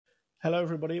Hello,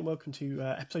 everybody, and welcome to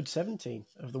episode 17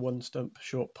 of the One Stump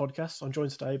Short Podcast. I'm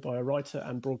joined today by a writer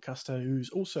and broadcaster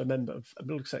who's also a member of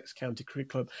Middlesex County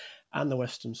Cricket Club and the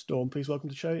Western Storm. Please welcome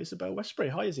to the show, Isabelle Westbury.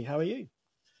 Hi, Izzy. How are you?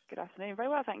 Good afternoon. Very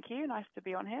well, thank you. Nice to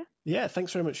be on here. Yeah,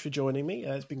 thanks very much for joining me.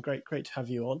 It's been great to have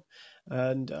you on.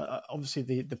 And obviously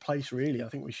the place really, I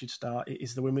think we should start,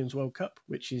 is the Women's World Cup,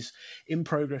 which is in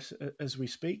progress as we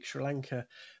speak. Sri Lanka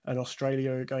and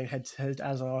Australia are going head-to-head,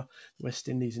 as are West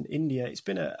Indies and India. It's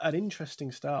been an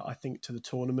interesting start, I think, to the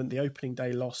tournament. The opening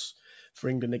day loss for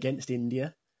England against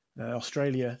India.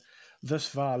 Australia thus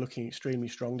far looking extremely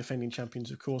strong, defending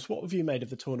champions, of course. What have you made of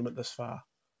the tournament thus far?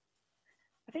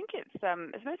 I think it's the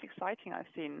most exciting I've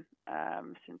seen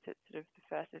since it's sort of the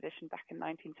first edition back in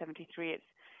 1973. It's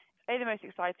the most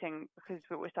exciting because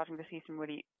we're starting to see some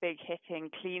really big hitting,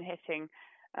 clean hitting,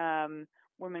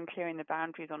 women clearing the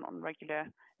boundaries on regular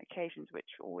occasions,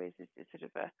 which always is sort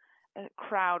of a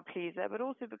crowd pleaser, but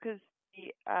also because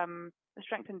the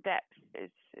strength and depth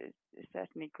is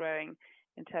certainly growing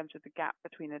in terms of the gap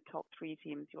between the top three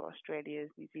teams, your Australias,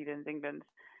 New Zealands, England,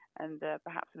 and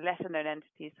perhaps lesser-known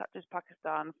entities such as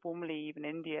Pakistan, formerly even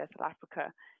India, South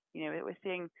Africa. You know, we're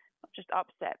seeing not just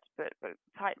upsets, but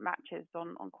tight matches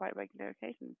on quite regular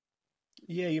occasions.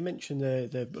 Yeah, you mentioned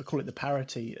the I call it the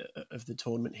parity of the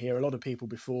tournament here. A lot of people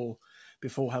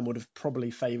beforehand would have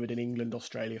probably favoured an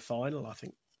England-Australia final. I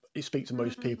think you speak to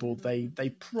most people, they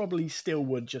probably still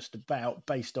would just about,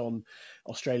 based on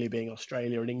Australia being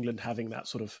Australia and England having that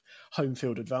sort of home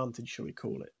field advantage, shall we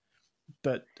call it.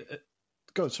 But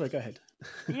go ahead.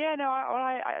 Yeah, no,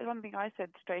 one thing I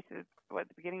said straight at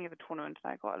the beginning of the tournament,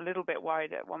 and I got a little bit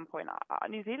worried at one point.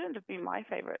 New Zealand have been my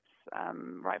favourites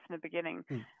right from the beginning.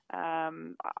 I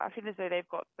feel as though they've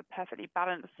got the perfectly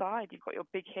balanced side. You've got your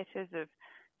big hitters of,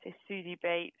 say, Susie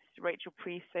Bates, Rachel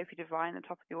Priest, Sophie Devine at the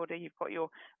top of the order. You've got your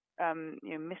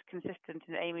Miss Consistent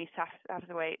and Amy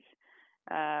Satterthwaite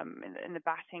in the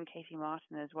batting, Katie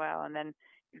Martin as well, and then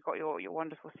you've got your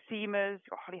wonderful seamers,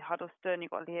 you've got Holly Huddleston,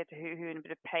 you've got Leah Tahuhu and a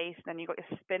bit of pace, and then you've got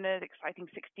your spinners, exciting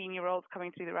 16-year-olds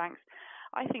coming through the ranks.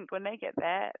 I think when they get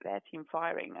their team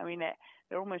firing, I mean,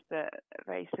 they're almost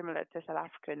very similar to South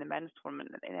Africa in the men's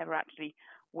tournament. They never actually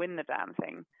win the damn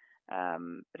thing.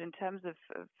 But in terms of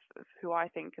who I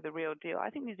think are the real deal,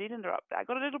 I think New Zealand are up there. I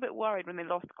got a little bit worried when they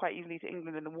lost quite easily to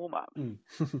England in the warm-up.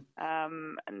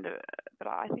 But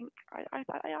I think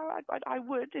I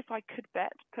would, if I could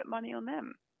bet, put money on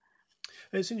them.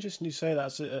 It's interesting you say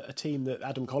that's a team that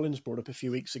Adam Collins brought up a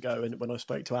few weeks ago, and when I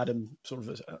spoke to Adam, sort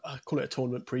of I call it a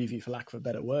tournament preview for lack of a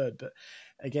better word, but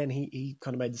again he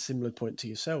kind of made a similar point to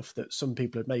yourself that some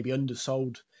people had maybe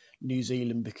undersold New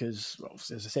Zealand because, well,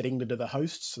 as I said, England are the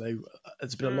hosts, so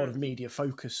there's been a lot of media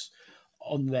focus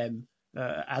on them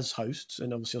as hosts,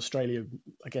 and obviously Australia,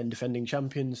 again, defending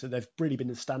champions, so they've really been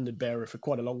the standard bearer for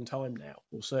quite a long time now,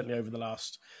 or certainly over the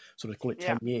last sort of, call it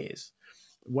 10 years.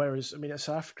 Whereas, I mean,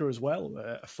 South Africa as well,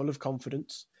 are full of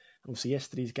confidence. Obviously,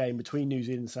 yesterday's game between New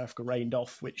Zealand and South Africa rained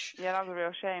off, which... Yeah, that was a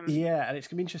real shame. Yeah, and it's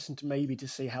going to be interesting to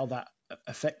see how that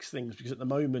affects things, because at the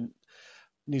moment,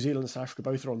 New Zealand and South Africa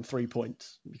both are on 3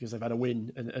 points because they've had a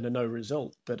win and a no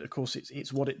result. But of course,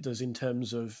 it's what it does in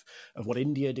terms of what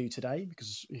India do today,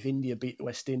 because if India beat the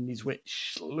West Indies,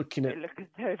 which looking at...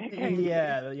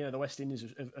 the West Indies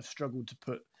have struggled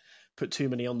to put too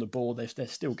many on the board. They're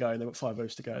still going. They've got 5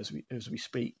 overs to go as we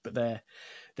speak, but their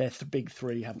big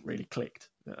three haven't really clicked,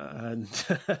 and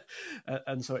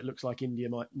and so it looks like India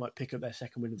might pick up their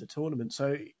second win of the tournament.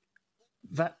 So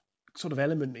that sort of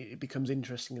element, it becomes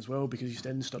interesting as well, because you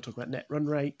then start talking about net run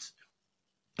rate,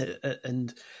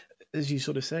 and as you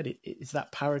sort of said, it's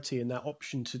that parity and that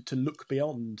option to look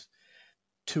beyond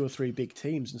 2 or 3 big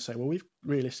teams and say, well, we've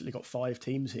realistically got 5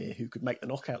 teams here who could make the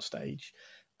knockout stage.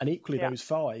 And equally, those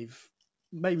 5,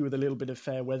 maybe with a little bit of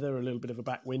fair weather, a little bit of a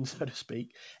back wind, so to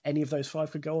speak, any of those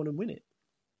 5 could go on and win it.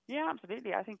 Yeah,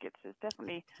 absolutely. I think it's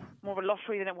definitely more of a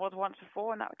lottery than it was once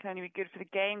before, and that can only be good for the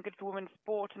game, good for women's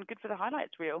sport, and good for the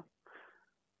highlights reel.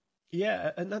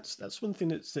 Yeah, and that's one thing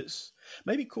that's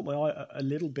maybe caught my eye a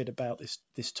little bit about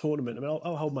this tournament. I mean,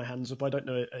 I'll hold my hands up. I don't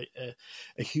know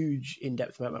a huge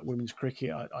in-depth amount about women's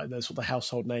cricket. I know sort of the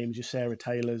household names, your Sarah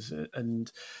Taylors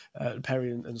and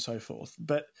Perry and so forth.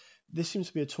 But this seems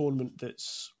to be a tournament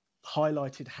that's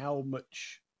highlighted how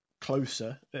much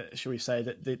closer, shall we say,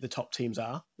 that the top teams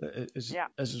are. As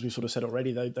we sort of said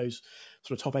already, those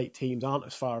sort of top 8 teams aren't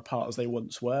as far apart as they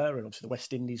once were. And obviously the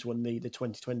West Indies won the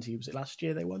 2020, was it last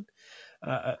year they won?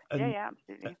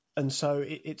 Absolutely. And so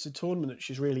it's a tournament which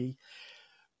is really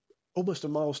almost a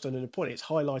milestone and a point. It's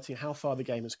highlighting how far the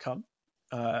game has come.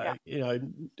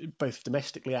 Both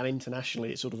domestically and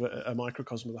internationally, it's sort of a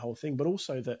microcosm of the whole thing, but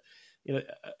also that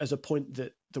as a point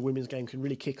that the women's game can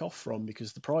really kick off from,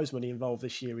 because the prize money involved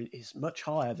this year is much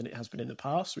higher than it has been in the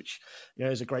past, which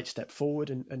is a great step forward.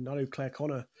 And I know Claire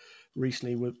Connor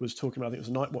recently was talking about, I think it was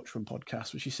a Night Watchman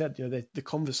podcast, where she said the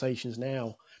conversations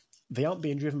now, they aren't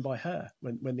being driven by her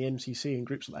when the MCC and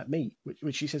groups like that meet,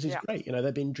 which she says is great.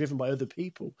 They're being driven by other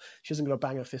people. She hasn't got to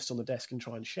bang her fist on the desk and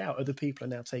try and shout. Other people are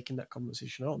now taking that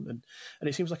conversation on, and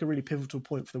it seems like a really pivotal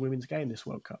point for the women's game, this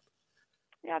World Cup.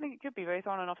 Yeah, I think it could be both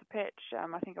on and off the pitch.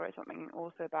 I think I wrote something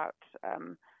also about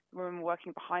women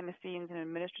working behind the scenes in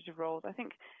administrative roles. I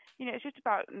think, it's just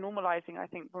about normalising, I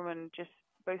think, women just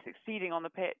both succeeding on the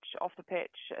pitch, off the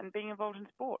pitch, and being involved in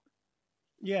sport.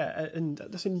 Yeah, and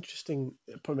that's an interesting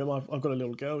point. I've got a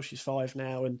little girl, she's 5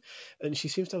 now, and she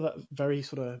seems to have that very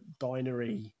sort of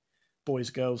binary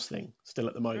boys-girls thing still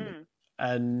at the moment.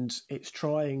 And it's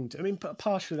trying to,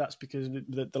 partially that's because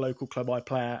the local club I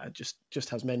play at just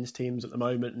has men's teams at the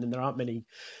moment, and then there aren't many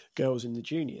girls in the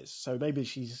juniors. So maybe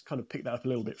she's kind of picked that up a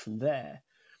little bit from there.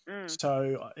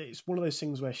 So it's one of those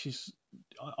things where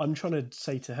I'm trying to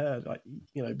say to her, like,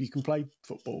 you can play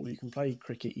football, you can play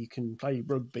cricket, you can play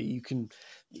rugby, you can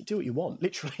do what you want,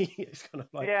 literally. It's kind of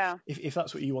like, if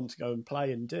that's what you want to go and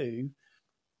play and do,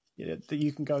 that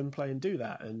you can go and play and do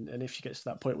that. And if she gets to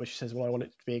that point where she says, well, I want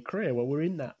it to be a career, well, we're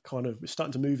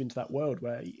starting to move into that world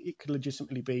where it could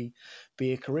legitimately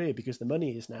be a career, because the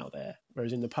money is now there.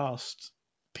 Whereas in the past,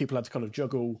 people had to kind of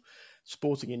juggle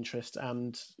sporting interest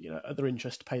and other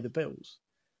interests to pay the bills.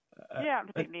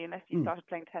 Particularly unless you started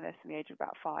playing tennis from the age of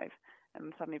about 5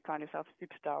 and suddenly found yourself a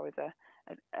superstar with a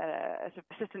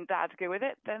persistent dad to go with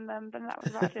it, then that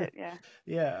was about it.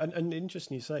 And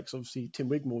interesting you say, because obviously Tim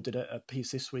Wigmore did a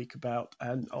piece this week about,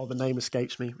 and the name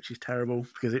escapes me, which is terrible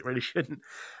because it really shouldn't.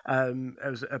 It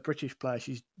was a British player.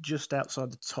 She's just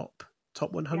outside the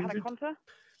top 100. Hannah Conter?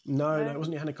 No, it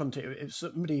wasn't Hannah Conter. It was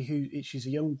somebody she's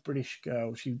a young British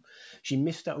girl. She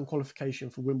missed out on qualification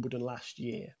for Wimbledon last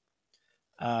year.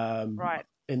 Right.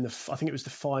 I think it was the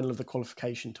final of the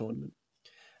qualification tournament.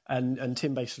 And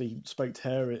Tim basically spoke to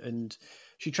her, and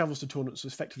she travels to tournaments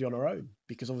effectively on her own,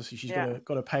 because obviously she's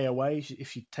got to pay her way.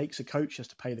 If she takes a coach, she has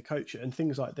to pay the coach, and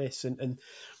things like this, and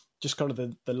just kind of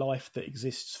the life that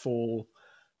exists for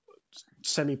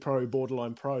semi-pro,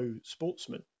 borderline pro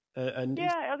sportsmen. I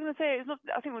was going to say, it's not.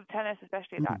 I think with tennis,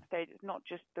 especially at that stage, it's not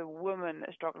just the woman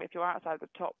that struggle. If you're outside the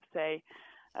top, say,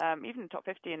 even the top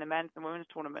 50 in the men's and women's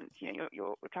tournaments,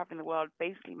 you're traveling the world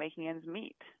basically making ends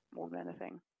meet more than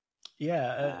anything.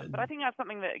 But I think that's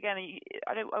something that, again,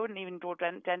 I wouldn't even draw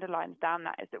gender lines down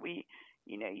that, is that we,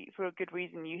 for a good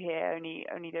reason, you hear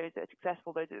only those that are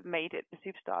successful, those that have made it, the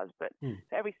superstars. But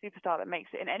for every superstar that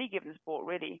makes it in any given sport,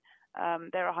 really,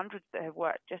 there are hundreds that have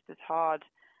worked just as hard,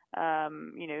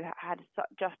 had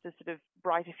just as sort of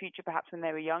bright a future perhaps when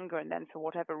they were younger, and then for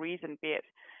whatever reason, be it,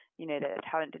 their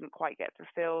talent didn't quite get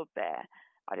fulfilled, their,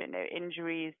 I don't know,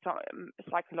 injuries,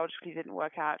 psychologically didn't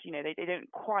work out, they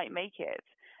don't quite make it.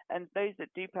 And those that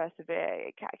do persevere,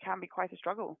 it can be quite a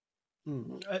struggle.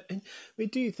 And we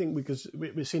do think, because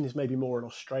we're seeing this maybe more in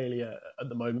Australia at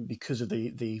the moment because of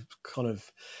the kind of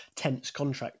tense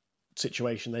contract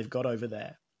situation they've got over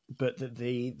there, but that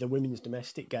the women's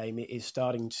domestic game is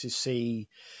starting to see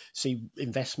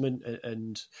investment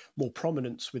and more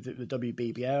prominence with the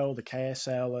WBBL, the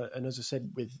KSL, and as I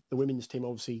said, with the women's team,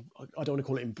 obviously, I don't want to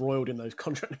call it embroiled in those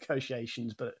contract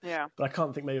negotiations, but I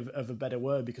can't think maybe of a better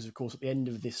word, because of course at the end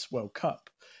of this World Cup,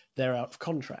 they're out of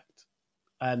contract,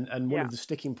 and one of the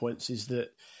sticking points is that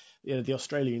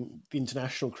the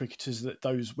international cricketers, that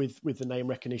those with the name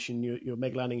recognition, your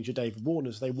Meg Lannings, your David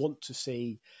Warners, they want to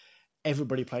see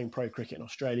everybody playing pro cricket in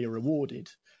Australia rewarded,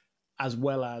 as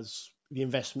well as the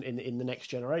investment in the next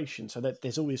generation. So that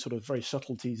there's all these sort of very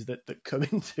subtleties that come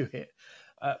into it.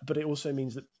 But it also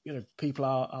means that people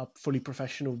are fully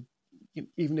professional,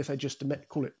 even if they just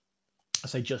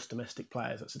just domestic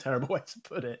players. That's a terrible way to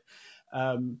put it.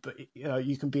 But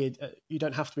you can be you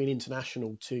don't have to be an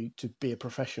international to be a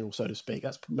professional, so to speak.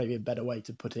 That's maybe a better way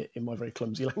to put it in my very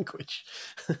clumsy language.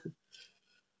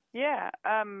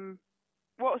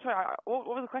 What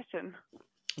was the question?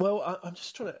 Well, I'm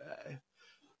just trying to,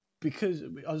 because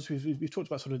as we've talked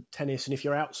about sort of tennis, and if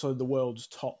you're outside the world's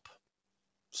top,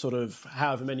 sort of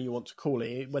however many you want to call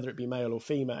it, whether it be male or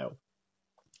female,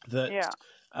 that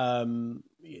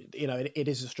it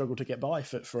is a struggle to get by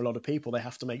for a lot of people. They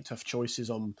have to make tough choices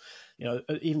on,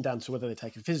 even down to whether they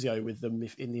take a physio with them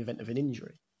in the event of an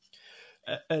injury.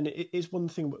 And it is one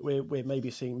thing we're maybe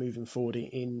seeing moving forward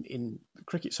in the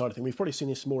cricket side of things. We've probably seen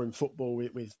this more in football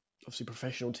with obviously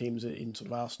professional teams in sort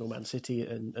of Arsenal, Man City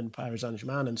and Paris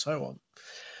Saint-Germain and so on.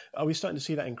 Are we starting to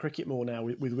see that in cricket more now,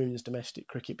 with women's domestic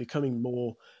cricket becoming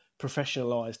more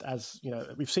professionalised, as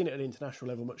we've seen it at an international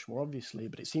level much more obviously,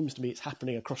 but it seems to me it's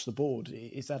happening across the board.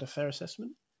 Is that a fair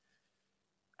assessment?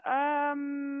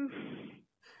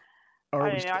 Or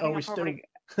I don't know. I think I'm probably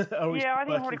I think I'm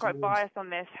probably quite biased on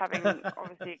this, having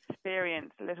obviously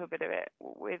experienced a little bit of it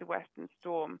with Western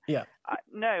Storm. Yeah.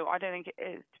 No, I don't think it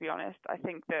is, to be honest. I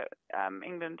think that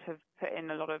England have put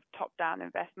in a lot of top-down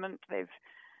investment. They've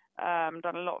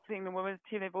done a lot for the England women's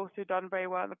team. They've also done very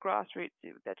well in the grassroots,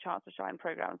 their Chance to Shine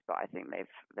programs, but I think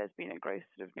there's been a gross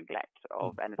sort of neglect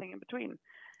of anything in between.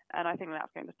 And I think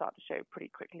that's going to start to show pretty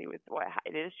quickly with what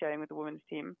it is showing with the women's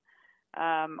team.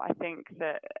 I think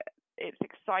that it's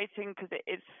exciting because it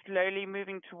is slowly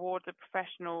moving towards a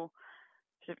professional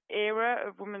sort of era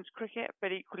of women's cricket,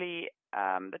 but equally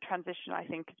the transition, I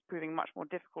think, is proving much more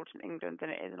difficult in England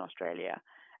than it is in Australia.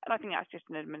 And I think that's just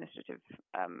an administrative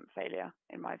failure,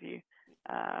 in my view.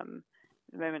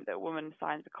 The moment that a woman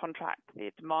signs a contract,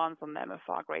 the demands on them are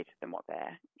far greater than what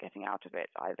they're getting out of it,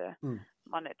 either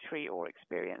monetary or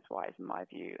experience-wise, in my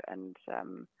view. And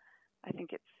I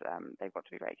think they've got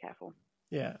to be very careful.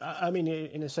 Yeah, I mean,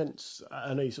 in a sense,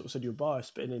 I know you sort of said you're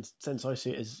biased, but in a sense, I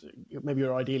see it as maybe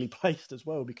you're ideally placed as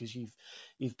well, because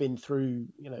you've been through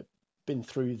that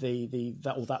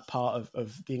part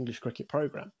of the English cricket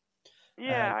program.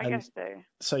 Yeah, I guess so.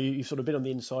 So you've sort of been on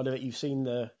the inside of it. You've seen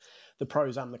the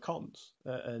pros and the cons,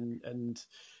 and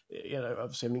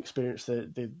obviously having experienced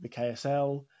the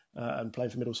KSL and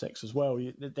playing for Middlesex as well.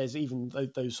 There's even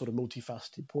those sort of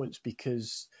multifaceted points,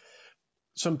 because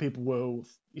some people will,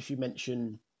 if you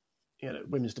mention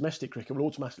women's domestic cricket, will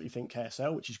automatically think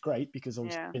KSL, which is great because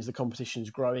means the competition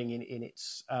is growing in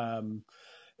its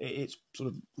sort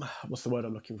of, what's the word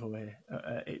I'm looking for here?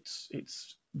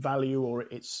 Its value or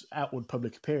its outward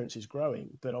public appearance is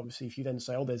growing. But obviously, if you then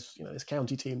say, there's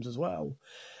county teams as well,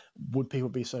 would people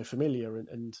be so familiar?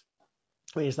 And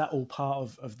I mean, is that all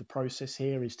part of the process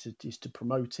here? Is to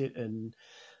promote it? And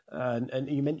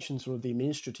you mentioned sort of the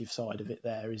administrative side of it.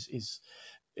 There is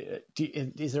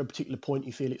there a particular point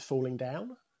you feel it's falling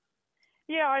down?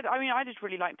 Yeah, I mean, I just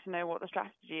really like to know what the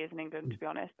strategy is in England, to be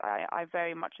honest. I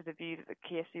very much of the view that the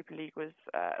Kia Super League was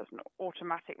as an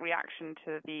automatic reaction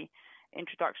to the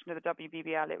introduction of the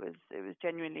WBBL. It was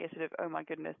genuinely a sort of, oh my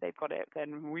goodness, they've got it,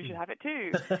 then we should have it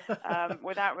too,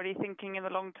 without really thinking in the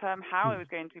long term how it was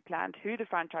going to be planned, who the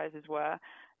franchises were,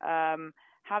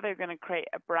 how they were going to create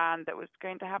a brand that was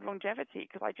going to have longevity,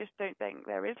 because I just don't think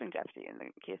there is longevity in the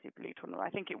Kia Super League tournament.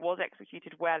 I think it was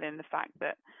executed well in the fact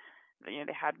that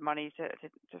they had money to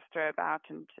throw about,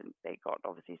 and they got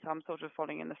obviously some sort of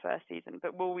following in the first season.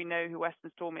 But will we know who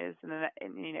Western Storm is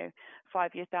in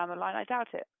 5 years down the line? I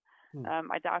doubt it.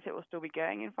 I doubt it will still be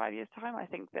going in 5 years' time. I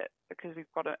think that because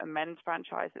we've got a men's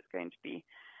franchise that's going to be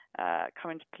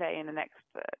come into play in the next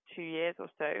 2 years or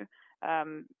so,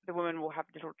 the women will have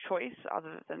little choice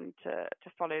other than to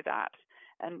follow that.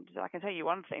 And I can tell you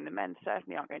one thing: the men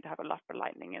certainly aren't going to have a Loughborough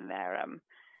Lightning in their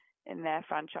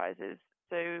franchises.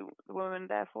 So the women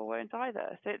therefore won't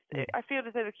either. So I feel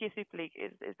as though the Kia Super League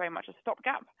is very much a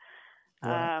stopgap.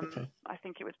 Okay. I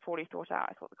think it was poorly thought out.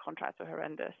 I thought the contracts were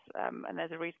horrendous, and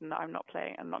there's a reason that I'm not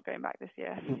playing and not going back this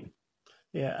year.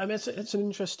 Yeah, I mean, it's an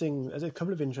interesting. There's a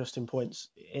couple of interesting points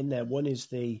in there. One is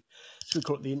should we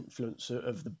call it the influence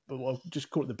of just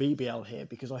call it the BBL here,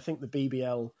 because I think the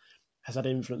BBL has had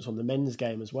influence on the men's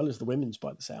game as well as the women's,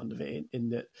 by the sound of it, in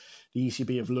that the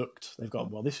ECB have they've gone,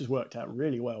 well, this has worked out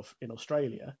really well in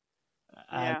Australia,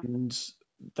 and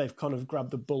they've kind of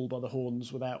grabbed the bull by the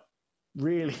horns without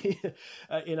really,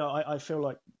 I feel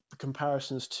like the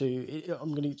comparisons to,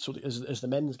 I'm going to sort of, as the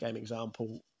men's game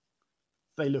example,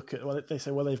 they look at, they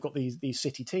say, well, they've got these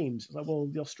city teams. It's like, well,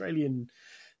 the Australian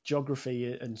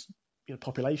geography and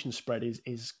population spread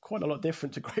is quite a lot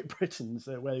different to Great Britain's.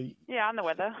 And the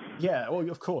weather. Yeah, well,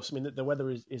 of course. I mean, the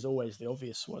weather is always the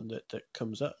obvious one that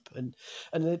comes up, and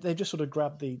they just sort of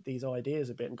grab these ideas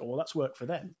a bit and go, well, that's worked for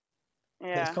them.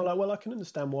 Yeah. It's kind of like, well, I can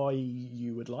understand why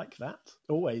you would like that.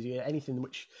 Always, anything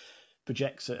which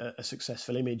projects a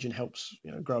successful image and helps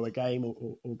grow a game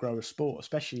or grow a sport,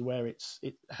 especially where it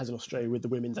has in Australia with the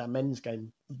women's and men's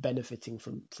game benefiting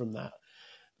from that.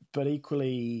 But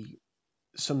equally,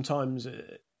 sometimes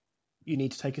you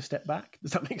need to take a step back.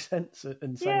 Does that make sense?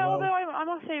 And say, although I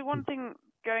must say one thing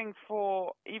going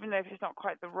for, even though it's not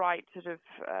quite the right sort of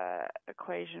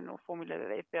equation or formula that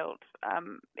they've built,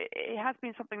 it has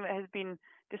been something that has been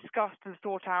discussed and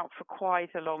thought out for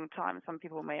quite a long time. Some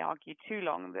people may argue too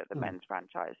long, that the men's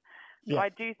franchise. But I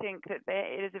do think that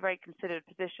it is a very considered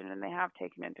position, and they have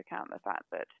taken into account the fact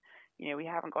that we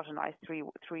haven't got a nice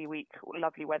three-week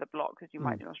lovely weather block, as you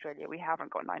might do in Australia. We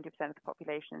haven't got 90% of the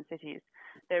population in cities.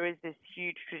 There is this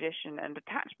huge tradition and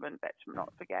attachment, let's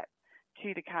not forget,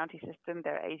 to the county system.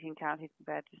 There are 18 counties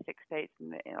compared to 6 states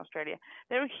in Australia.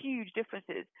 There are huge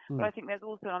differences, but I think there's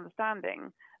also an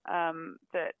understanding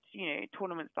that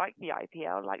tournaments like the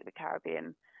IPL, like the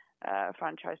Caribbean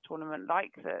franchise tournament,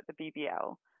 like the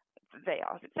BBL, they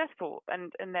are successful,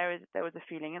 and there was a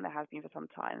feeling, and there has been for some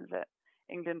time, that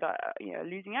England are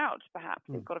losing out. Perhaps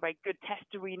they've got a very good test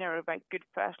arena, a very good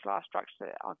first-class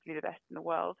structure, arguably the best in the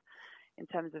world in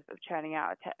terms of churning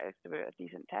out a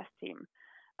decent test team.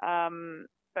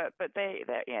 But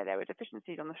there were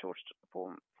deficiencies on the short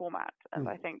format, and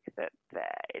I think that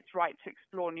it's right to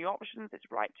explore new options.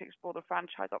 It's right to explore the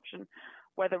franchise option.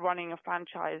 Whether running a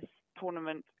franchise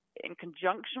tournament in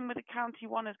conjunction with a county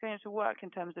one is going to work in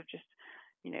terms of just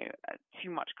too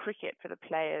much cricket for the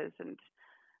players and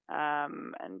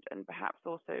perhaps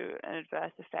also an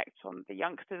adverse effect on the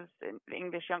youngsters, the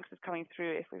English youngsters coming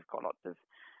through, if we've got lots of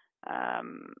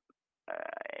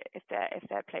if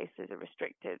their places are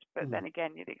restricted. But then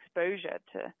again, the exposure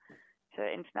to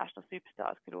international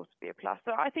superstars could also be a plus.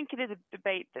 So I think it is a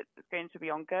debate that's going to be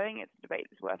ongoing. It's a debate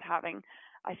that's worth having.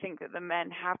 I think that the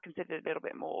men have considered a little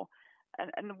bit more.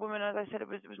 And the women, as I said, it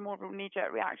was more of a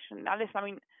knee-jerk reaction. Now, listen, I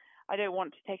mean, I don't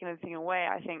want to take anything away.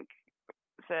 I think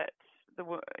that the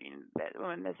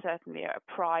women, there's certainly a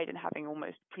pride in having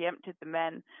almost preempted the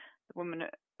men. The women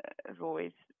have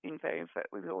always been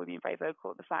we've always been very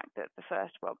vocal at the fact that the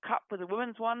first World Cup was a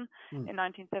women's one in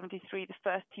 1973. The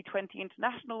first T20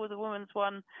 International was a women's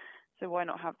one. So why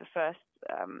not have the first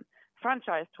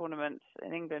franchise tournament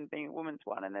in England being a women's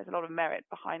one? And there's a lot of merit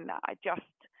behind that.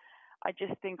 I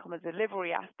just think on the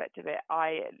delivery aspect of it,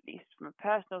 at least from a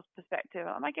personal perspective,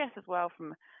 and I guess as well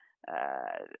from a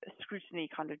scrutiny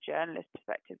kind of journalist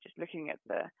perspective, just looking at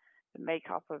the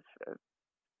makeup of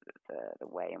the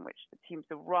way in which the teams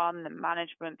are run, the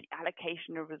management, the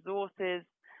allocation of resources,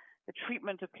 the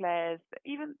treatment of players,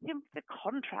 even the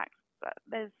contracts.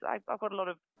 I've got a lot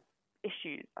of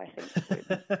issues, I think,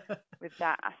 with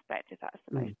that aspect, if that's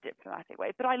the most diplomatic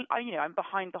way. But I'm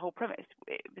behind the whole premise.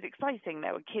 It was exciting.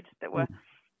 There were kids that were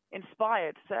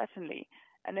inspired, certainly.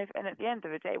 And at the end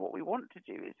of the day, what we want to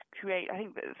do is create. I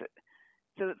think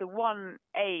that the one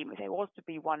aim, if there was to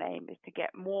be one aim, is to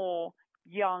get more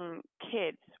young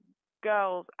kids,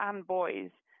 girls and boys,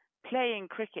 playing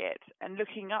cricket and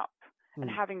looking up and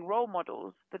having role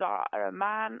models that are a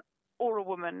man or a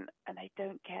woman, and they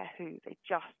don't care who. They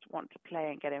just want to play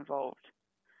and get involved.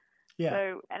 Yeah.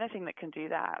 So anything that can do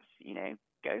that,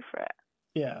 go for it.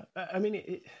 Yeah, I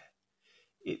mean,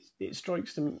 it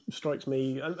strikes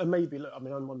me, and maybe look, I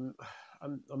mean,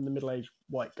 I'm the middle-aged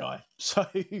white guy, so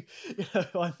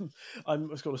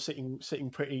I'm sort of sitting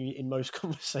pretty in most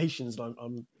conversations, and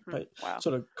I'm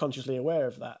sort of consciously aware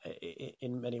of that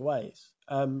in many ways.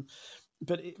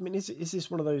 But I mean, is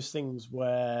this one of those things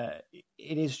where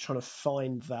it is trying to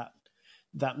find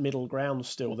that middle ground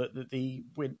still, that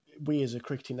we as a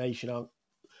cricketing nation aren't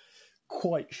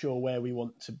quite sure where we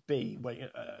want to be,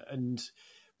 and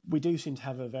we do seem to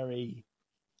have a very,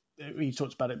 we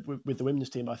talked about it with the women's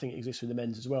team, I think it exists with the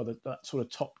men's as well, that sort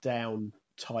of top-down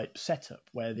type setup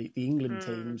where the England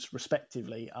teams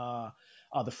respectively are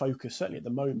the focus, certainly at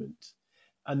the moment.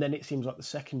 And then it seems like the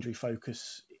secondary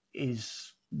focus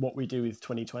is what we do with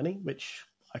 2020, which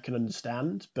I can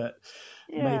understand, but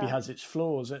maybe has its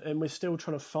flaws. And we're still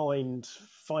trying to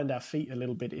find our feet a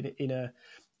little bit in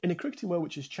a cricketing world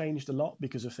which has changed a lot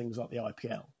because of things like the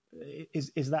IPL.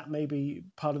 Is that maybe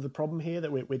part of the problem here,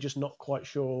 that we're just not quite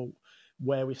sure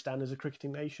where we stand as a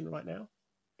cricketing nation right now?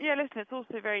 Yeah, listen, it's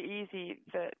also very easy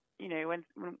that,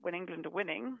 when England are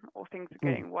winning or things are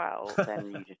going well,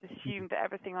 then you just assume that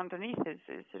everything underneath is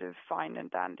sort of fine and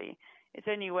dandy. It's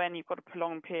only when you've got a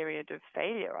prolonged period of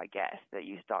failure, I guess, that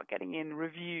you start getting in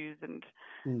reviews and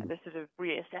a sort of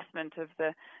reassessment of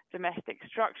the domestic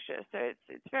structure. So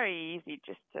it's very easy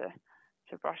just to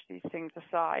brush these things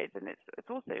aside, and it's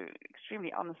also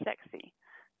extremely unsexy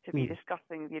to be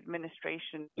discussing the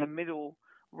administration, the middle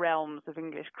realms of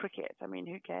English cricket. I mean,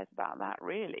 who cares about that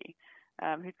really?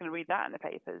 Who's going to read that in the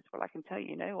papers? Well, I can tell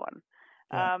you, no one.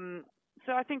 Yeah.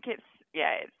 So I think it's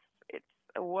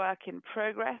a work in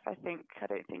progress. I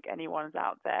don't think anyone's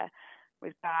out there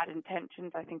with bad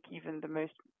intentions. I think even the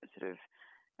most sort of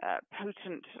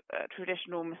potent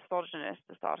traditional misogynists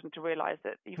are starting to realize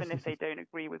that even if they don't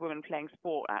agree with women playing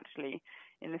sport, actually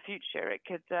in the future it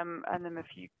could earn them a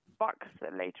few bucks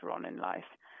later on in life.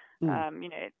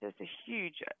 There's a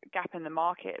huge gap in the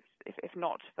market, if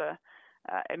not for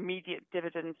immediate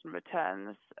dividends and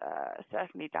returns,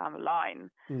 certainly down the line,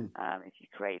 if you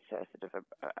create a sort of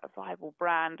a viable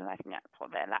brand. And I think that's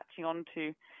what they're latching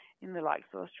onto in the likes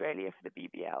of Australia for the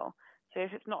BBL. So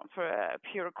if it's not for a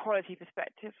pure equality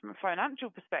perspective, from a financial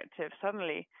perspective,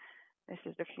 suddenly it's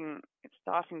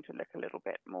starting to look a little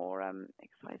bit more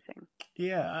exciting.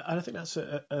 Yeah, I think that's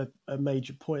a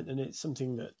major point, and it's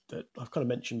something that I've kind of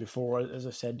mentioned before. As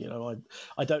I said,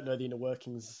 I don't know the inner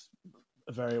workings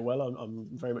very well. I'm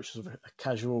very much sort of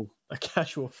a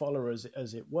casual follower, as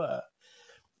it were.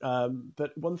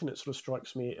 But one thing that sort of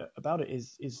strikes me about it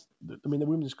is that, I mean, the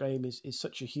women's game is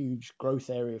such a huge growth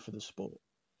area for the sport.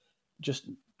 Just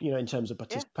in terms of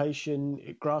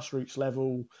participation, grassroots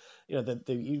level,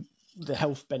 the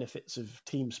health benefits of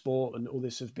team sport and all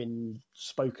this have been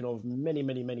spoken of many,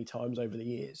 many, many times over the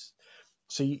years.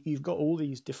 So you've got all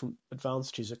these different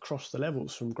advantages across the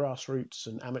levels, from grassroots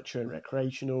and amateur and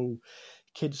recreational,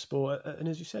 kids sport, and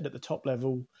as you said, at the top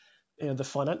level, the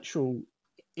financial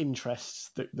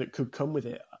interests that could come with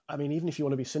it. I mean, even if you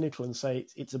want to be cynical and say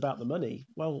it's about the money,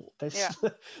 well, there's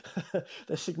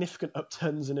there's significant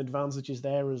upturns and advantages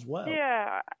there as well.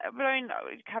 Yeah, but I mean,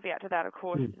 caveat to that, of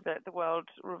course, is that the world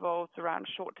revolves around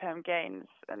short-term gains,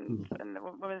 and the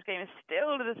women's game is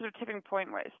still at a sort of tipping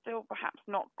point where it's still perhaps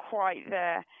not quite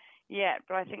there yet.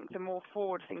 But I think the more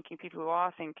forward-thinking people who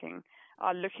are thinking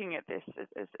are looking at this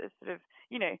as sort of,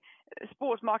 the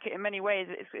sports market in many ways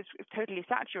is totally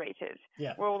saturated,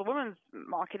 where the women's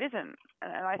market isn't.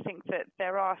 And I think that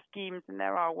there are schemes and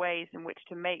there are ways in which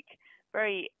to make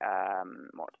very,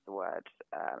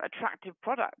 attractive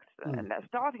products. And that's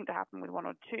starting to happen with one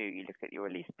or two. You look at your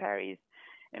Elise Perry's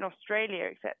in Australia,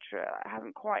 etc. I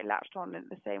haven't quite latched on in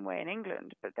the same way in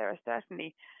England, but there are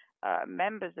certainly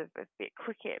members of be it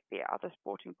cricket, be it other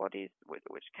sporting bodies,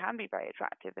 which can be very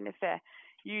attractive, and if they're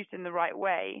used in the right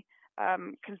way,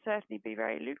 can certainly be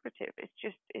very lucrative. It's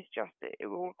just it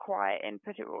will require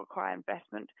input, it will require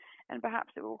investment, and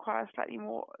perhaps it will require a slightly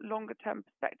more longer term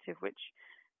perspective, which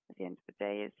at the end of the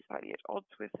day is slightly at odds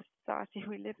with the society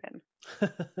we live in.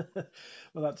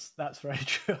 Well, that's very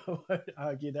true. I won't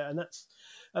argue that, and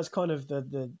that's kind of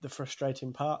the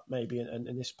frustrating part, maybe, and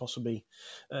this possibly,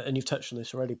 and you've touched on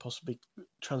this already, possibly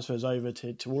transfers over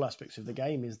to all aspects of the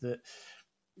game, is that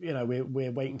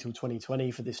we're waiting till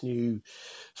 2020 for this new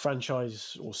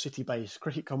franchise or city-based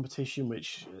cricket competition,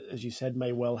 which, as you said,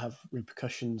 may well have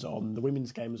repercussions on the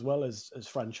women's game as well, as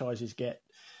franchises get,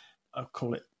 I'll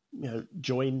call it,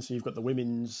 joined. So you've got the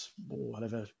women's, or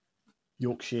whatever,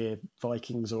 Yorkshire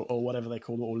Vikings or whatever they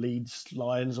call it, or Leeds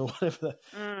Lions, or whatever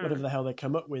the hell they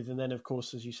come up with. And then, of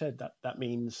course, as you said, that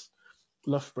means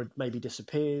Loughborough maybe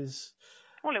disappears.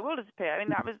 Well, it will disappear. I mean,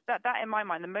 that in my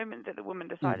mind, the moment that the woman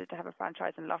decided to have a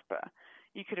franchise in Loughborough,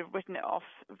 you could have written it off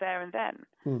there and then.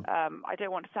 I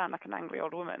don't want to sound like an angry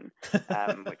old woman,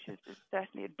 which is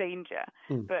certainly a danger.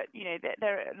 But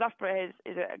Loughborough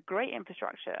is a great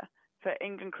infrastructure for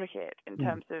England cricket in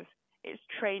terms of its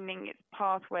training, its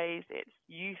pathways, its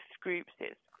youth groups,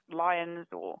 its Lions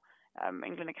or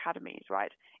England academies.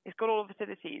 Right? It's got all the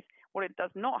facilities. What it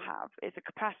does not have is a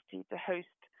capacity to host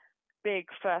big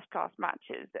first-class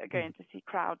matches that are going to see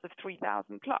crowds of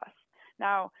 3,000 plus.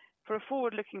 Now, for a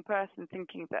forward-looking person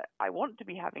thinking that I want to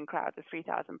be having crowds of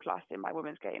 3,000 plus in my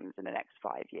women's games in the next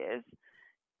 5 years,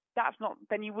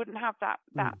 then you wouldn't have that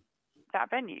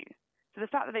venue. So the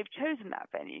fact that they've chosen that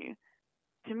venue,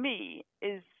 to me,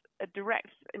 is a direct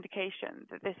indication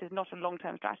that this is not a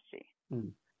long-term strategy.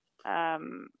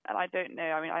 And I don't know.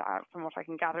 I mean, from what I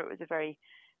can gather, it was a very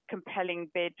compelling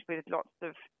bid with lots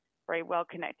of very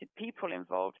well-connected people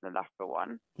involved in the Loughborough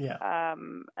one.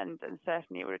 And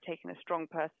certainly it would have taken a strong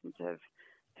person to have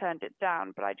turned it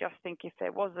down. But I just think if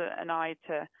there was an eye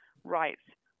to right,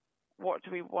 what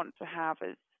do we want to have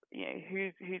as,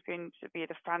 who's going to be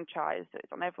the franchise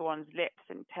that's on everyone's lips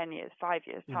in 10 years, 5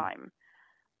 years' time,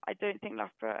 I don't think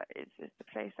Loughborough is the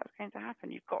place that's going to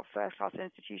happen. You've got first-class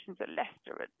institutions at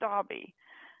Leicester, at Derby,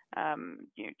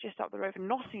 just up the road from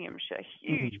Nottinghamshire,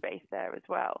 huge base there as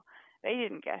well. They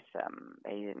didn't get a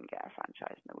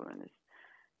franchise in the Women's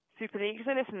Super League.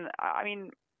 So listen, I mean,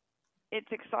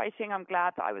 it's exciting. I'm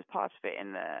glad that I was part of it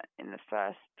in the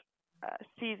first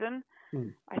season.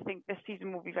 I think this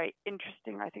season will be very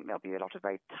interesting. I think there'll be a lot of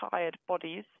very tired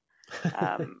bodies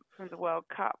from the World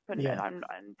Cup, and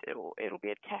it'll be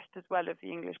a test as well of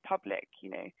the English public.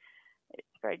 It's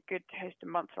very good to host a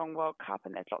month-long World Cup,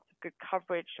 and there's lots of good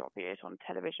coverage, be it on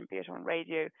television, be it on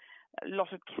radio, a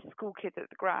lot of school kids at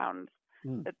the grounds.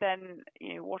 But then,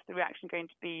 what's the reaction going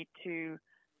to be to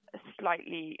a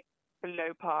slightly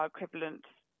below par equivalent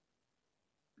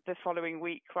the following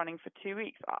week running for 2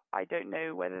 weeks? I don't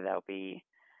know whether there'll be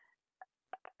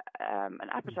an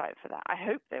appetite for that. I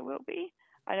hope there will be.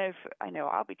 I know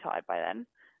I'll be tired by then,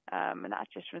 and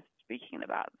that's just from speaking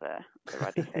about the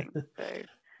ruddy thing. So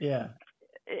yeah,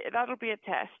 that'll be a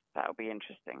test. That'll be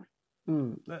interesting.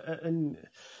 And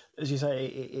as you say,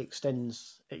 it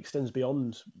extends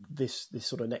beyond this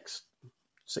sort of next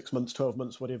 6 months, 12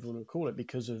 months, whatever you want to call it,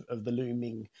 because of the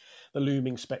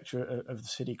looming spectre of the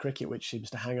city cricket, which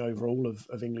seems to hang over all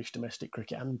of English domestic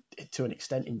cricket and to an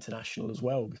extent international as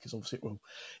well, because obviously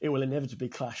it will inevitably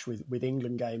clash with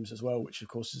England games as well, which of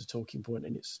course is a talking point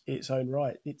in its own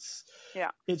right. It's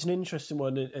an interesting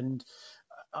one, and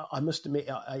I must admit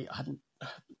I hadn't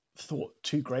thought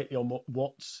too greatly on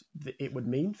what it would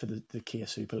mean for the Kia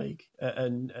Super League,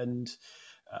 and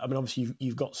I mean, obviously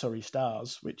you've got Surrey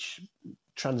Stars, which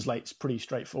translates pretty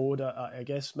straightforward, I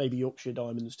guess. Maybe Yorkshire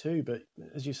Diamonds too, but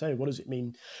as you say, what does it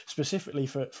mean specifically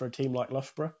for a team like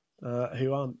Loughborough,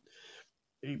 who aren't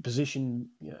positioned,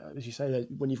 as you say,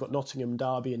 when you've got Nottingham,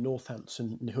 Derby, and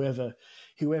Northampton, and whoever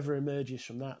emerges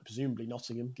from that, presumably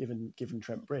Nottingham, given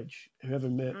Trent Bridge, whoever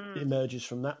emerges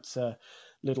from that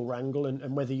little wrangle,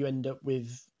 and whether you end up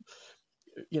with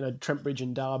Trent Bridge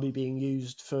and Derby being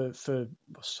used for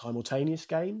simultaneous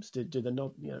games. Do they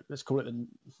not? Let's call it,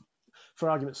 for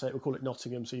argument's sake, we'll call it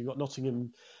Nottingham. So you've got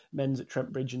Nottingham men's at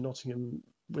Trent Bridge and Nottingham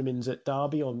women's at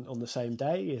Derby on the same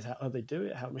day. Is how they do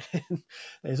it?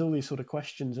 There's all these sort of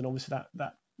questions, and obviously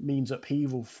that means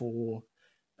upheaval for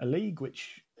a league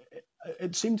which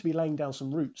it seemed to be laying down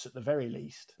some roots at the very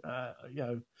least.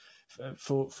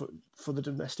 For the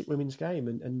domestic women's game,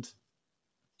 and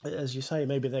as you say,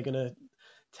 maybe they're going to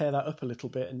tear that up a little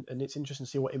bit, and it's interesting to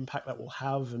see what impact that will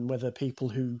have, and whether people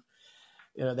who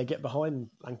they get behind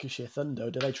Lancashire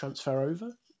Thunder, do they transfer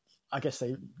over? I guess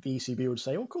the ECB would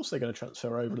say, of course they're going to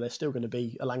transfer over. They're still going to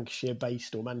be a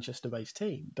Lancashire-based or Manchester-based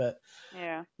team, but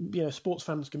sports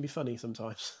fans can be funny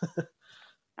sometimes.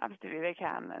 Absolutely, they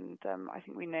can, and I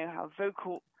think we know how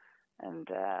vocal and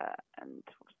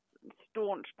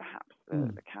staunch perhaps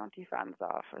the county fans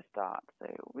are for a start. So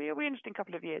it'll be an interesting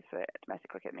couple of years for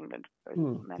domestic cricket in England, both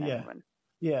men and women.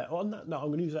 Yeah, on that note, I'm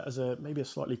going to use that as maybe a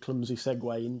slightly clumsy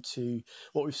segue into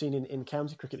what we've seen in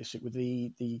county cricket this week with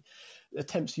the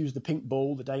attempts to use the pink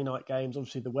ball, the day-night games.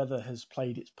 Obviously, the weather has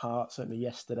played its part, certainly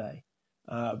yesterday.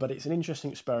 But it's an interesting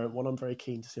experiment, one I'm very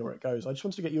keen to see where it goes. I just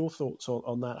wanted to get your thoughts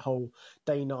on that whole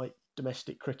day-night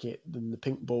domestic cricket and the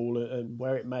pink ball, and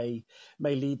where it may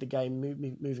lead the game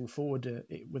moving forward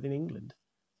within England.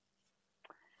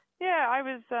 Yeah, I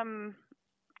was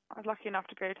lucky enough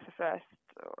to go to the first,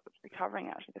 or to be covering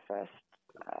actually the first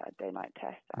day-night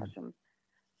test out in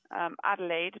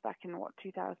Adelaide back in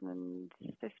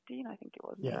 2015, I think it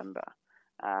was, November.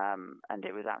 And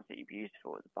it was absolutely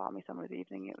beautiful. It was a balmy summer's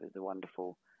evening. It was a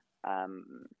wonderful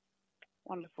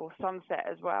sunset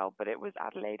as well. But it was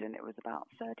Adelaide, and it was about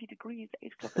 30 degrees at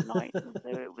 8 o'clock at night. So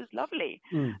it was lovely.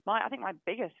 I think my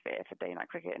biggest fear for day-night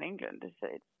cricket in England is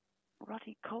that it's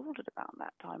ruddy cold at about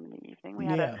that time in the evening. We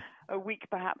had a week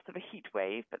perhaps of a heat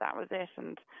wave, but that was it.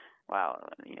 And well,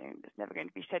 it's never going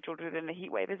to be scheduled within the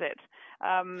heat wave, is it?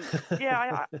 I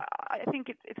think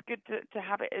it's good to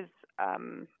have it as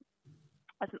an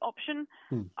option.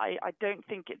 I don't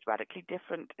think it's radically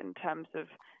different in terms of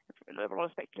a lot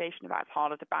of speculation about it's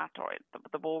harder to bat, or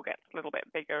the ball gets a little bit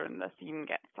bigger and the seam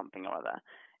gets something or other.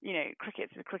 Cricket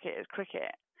is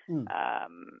cricket.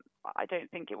 I don't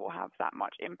think it will have that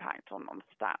much impact on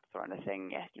stats or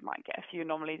anything. Yes, you might get a few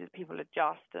anomalies as people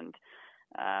adjust, and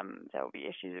there will be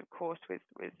issues, of course, with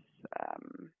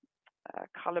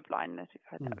colour blindness. We've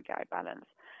heard that with Gary Balance.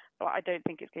 But I don't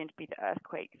think it's going to be the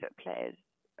earthquake that players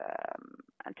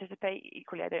anticipate.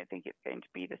 Equally, I don't think it's going to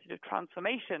be the sort of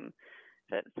transformation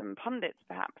that some pundits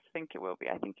perhaps think it will be.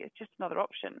 I think it's just another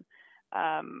option.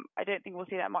 I don't think we'll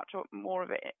see that much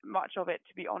of it,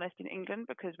 to be honest, in England,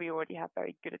 because we already have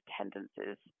very good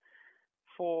attendances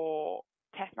for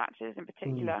test matches in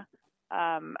particular.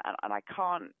 And I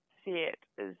can't see it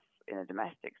as in a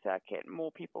domestic circuit,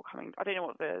 more people coming. I don't know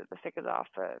what the figures are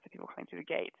for people coming through the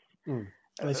gates.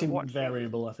 They seem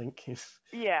variable, I think.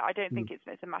 Yeah, I don't think it's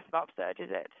a massive upsurge,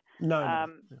 is it? No.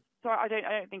 So I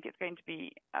don't think it's going to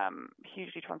be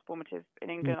hugely transformative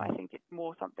in England. I think it's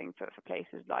more something for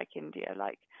places like India,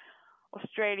 like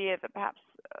Australia, that perhaps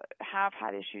have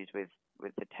had issues with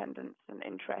attendance and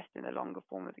interest in the longer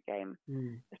form of the game,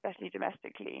 especially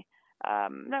domestically.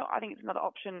 No, I think it's another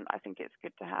option. I think it's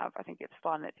good to have. I think it's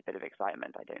fun. It's a bit of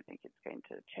excitement. I don't think it's going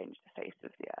to change the face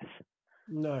of the earth.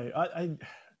 No,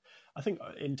 I think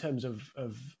in terms of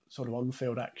sort of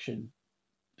on-field action,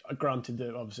 granted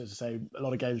that obviously, as I say, a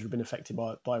lot of games have been affected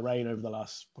by rain over the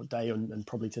last day and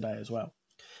probably today as well.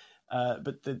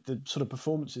 But the sort of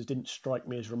performances didn't strike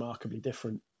me as remarkably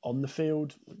different on the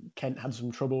field. Kent had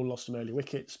some trouble, lost some early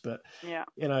wickets, but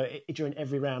during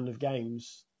every round of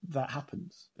games that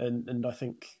happens. And I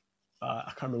think I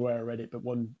can't remember where I read it, but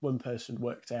one person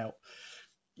worked out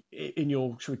in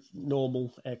your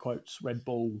normal air quotes Red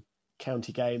Bull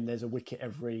county game, there's a wicket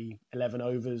every 11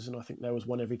 overs, and I think there was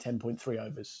one every 10.3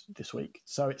 overs this week.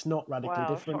 So it's not radically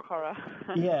different. Shock horror.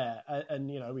 Yeah, and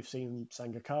we've seen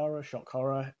Sangakkara, shock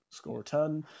horror, score a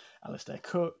ton, Alistair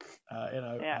Cook, and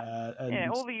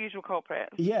all the usual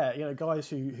culprits. Yeah, guys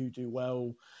who do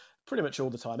well pretty much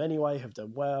all the time anyway have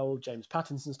done well. James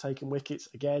Pattinson's taken wickets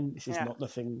again. This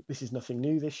is nothing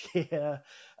new this year,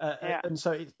 and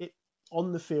so it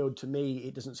on the field, to me,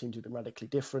 it doesn't seem to have been radically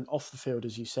different. Off the field,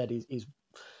 as you said, is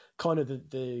kind of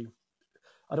the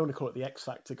I don't want to call it the X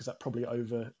factor because that probably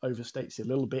overstates it a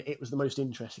little bit. It was the most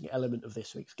interesting element of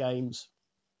this week's games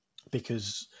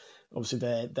because obviously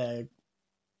their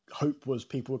hope was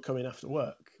people were coming after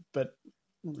work, but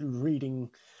reading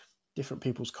different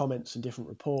people's comments and different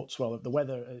reports, well, the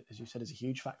weather, as you said, is a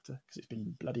huge factor because it's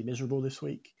been bloody miserable this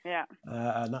week. Yeah.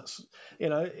 And that's,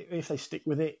 if they stick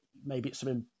with it, maybe it's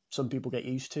something some people get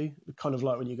used to. Kind of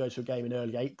like when you go to a game in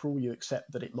early April, you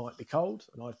accept that it might be cold.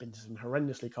 And I've been to some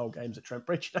horrendously cold games at Trent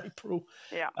Bridge in April.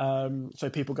 Yeah. So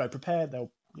people go prepared.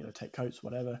 They'll, take coats,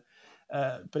 whatever.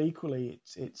 But equally,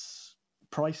 it's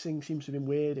pricing seems to have been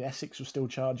weird. Essex was still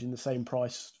charging the same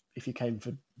price if you came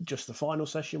for just the final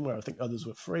session, where I think others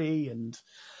were free. And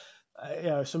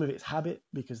some of it's habit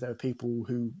because there are people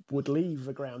who would leave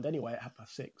the ground anyway at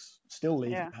 6:30, still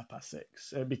leave at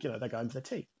 6:30. They're going for their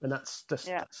tea, and that's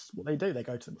that's what they do. They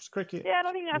go to watch cricket. Yeah, and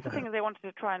I think that's the thing is they wanted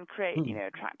to try and create,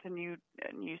 attract a new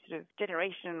sort of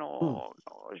generation or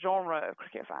genre of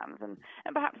cricket fans, and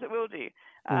perhaps it will do.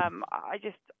 I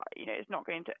just, it's not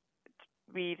going to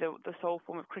be the sole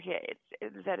form of cricket.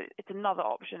 It's another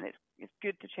option. It's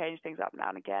good to change things up now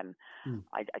and again.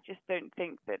 I just don't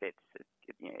think that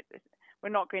we're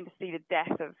not going to see the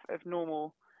death of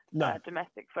normal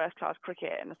domestic first class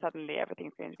cricket and suddenly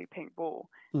everything's going to be pink ball.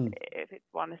 If it's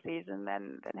one a season,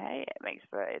 then hey, it makes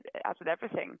for it, as with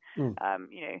everything.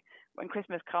 When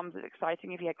Christmas comes, it's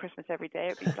exciting. If you had Christmas every day,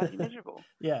 it'd be bloody miserable.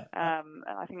 Yeah. And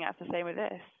I think that's the same with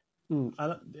this. And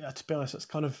to be honest, that's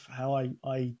kind of how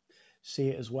I see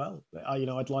it as well.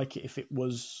 I'd like it if it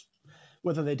was,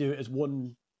 whether they do it as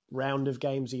one round of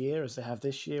games a year as they have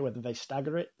this year, whether they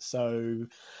stagger it. So,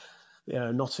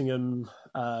 Nottingham,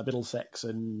 Middlesex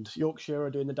and Yorkshire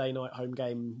are doing the day-night home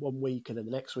game one week, and then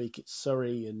the next week it's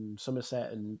Surrey and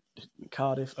Somerset and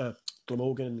Cardiff,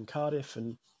 Glamorgan and Cardiff.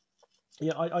 And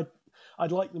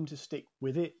I'd like them to stick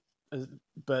with it,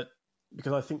 but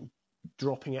because I think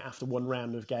dropping it after one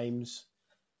round of games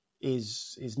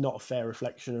is not a fair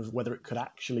reflection of whether it could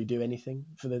actually do anything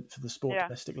for the sport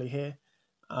domestically here.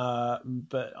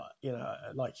 But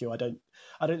like you, I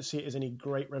don't see it as any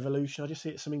great revolution. I just see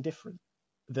it as something different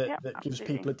that gives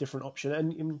people a different option.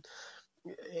 And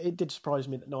it did surprise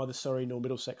me that neither Surrey nor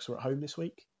Middlesex were at home this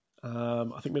week.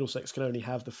 I think Middlesex can only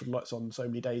have the floodlights on so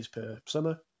many days per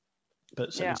summer,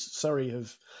 but Surrey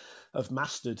have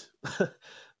mastered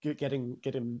getting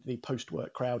the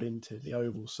post-work crowd into the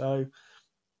Oval. So.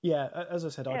 Yeah, as I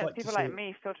said, I'd like to see people like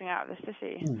me filtering out of the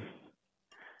city.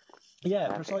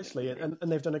 Yeah, precisely, and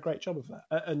they've done a great job of that,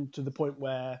 and to the point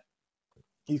where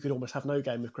you could almost have no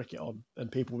game of cricket on,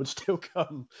 and people would still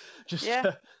come just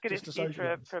good just excuse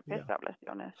for a piss up. Let's be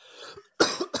honest.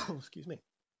 Excuse me.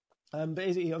 But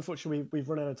Izzy, unfortunately, we've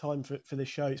run out of time for this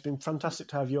show. It's been fantastic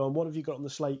to have you on. What have you got on the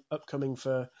slate upcoming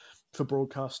for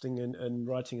broadcasting and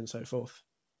writing and so forth?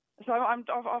 So I'm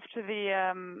off to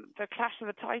the Clash of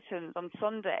the Titans on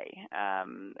Sunday.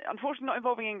 Unfortunately, not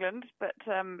involving England, but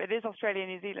it is Australia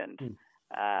and New Zealand.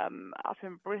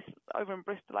 Over in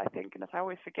Bristol, I think. And if I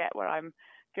always forget where I'm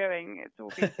going, it's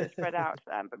all been so spread out.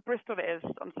 But Bristol it is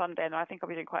on Sunday, and I think I'll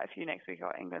be doing quite a few next week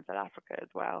about England, South Africa as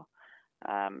well.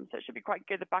 So it should be quite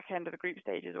good. The back end of the group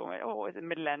stages, or is it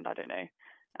middle end? I don't know.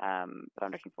 But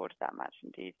I'm looking forward to that match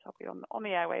indeed. So I'll be on the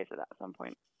airwaves at some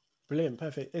point. Brilliant,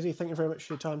 perfect. Izzy, thank you very much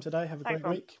for your time today. Have a great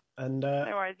week, and no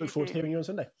worries, look forward to hearing you on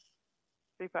Sunday.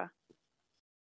 Super.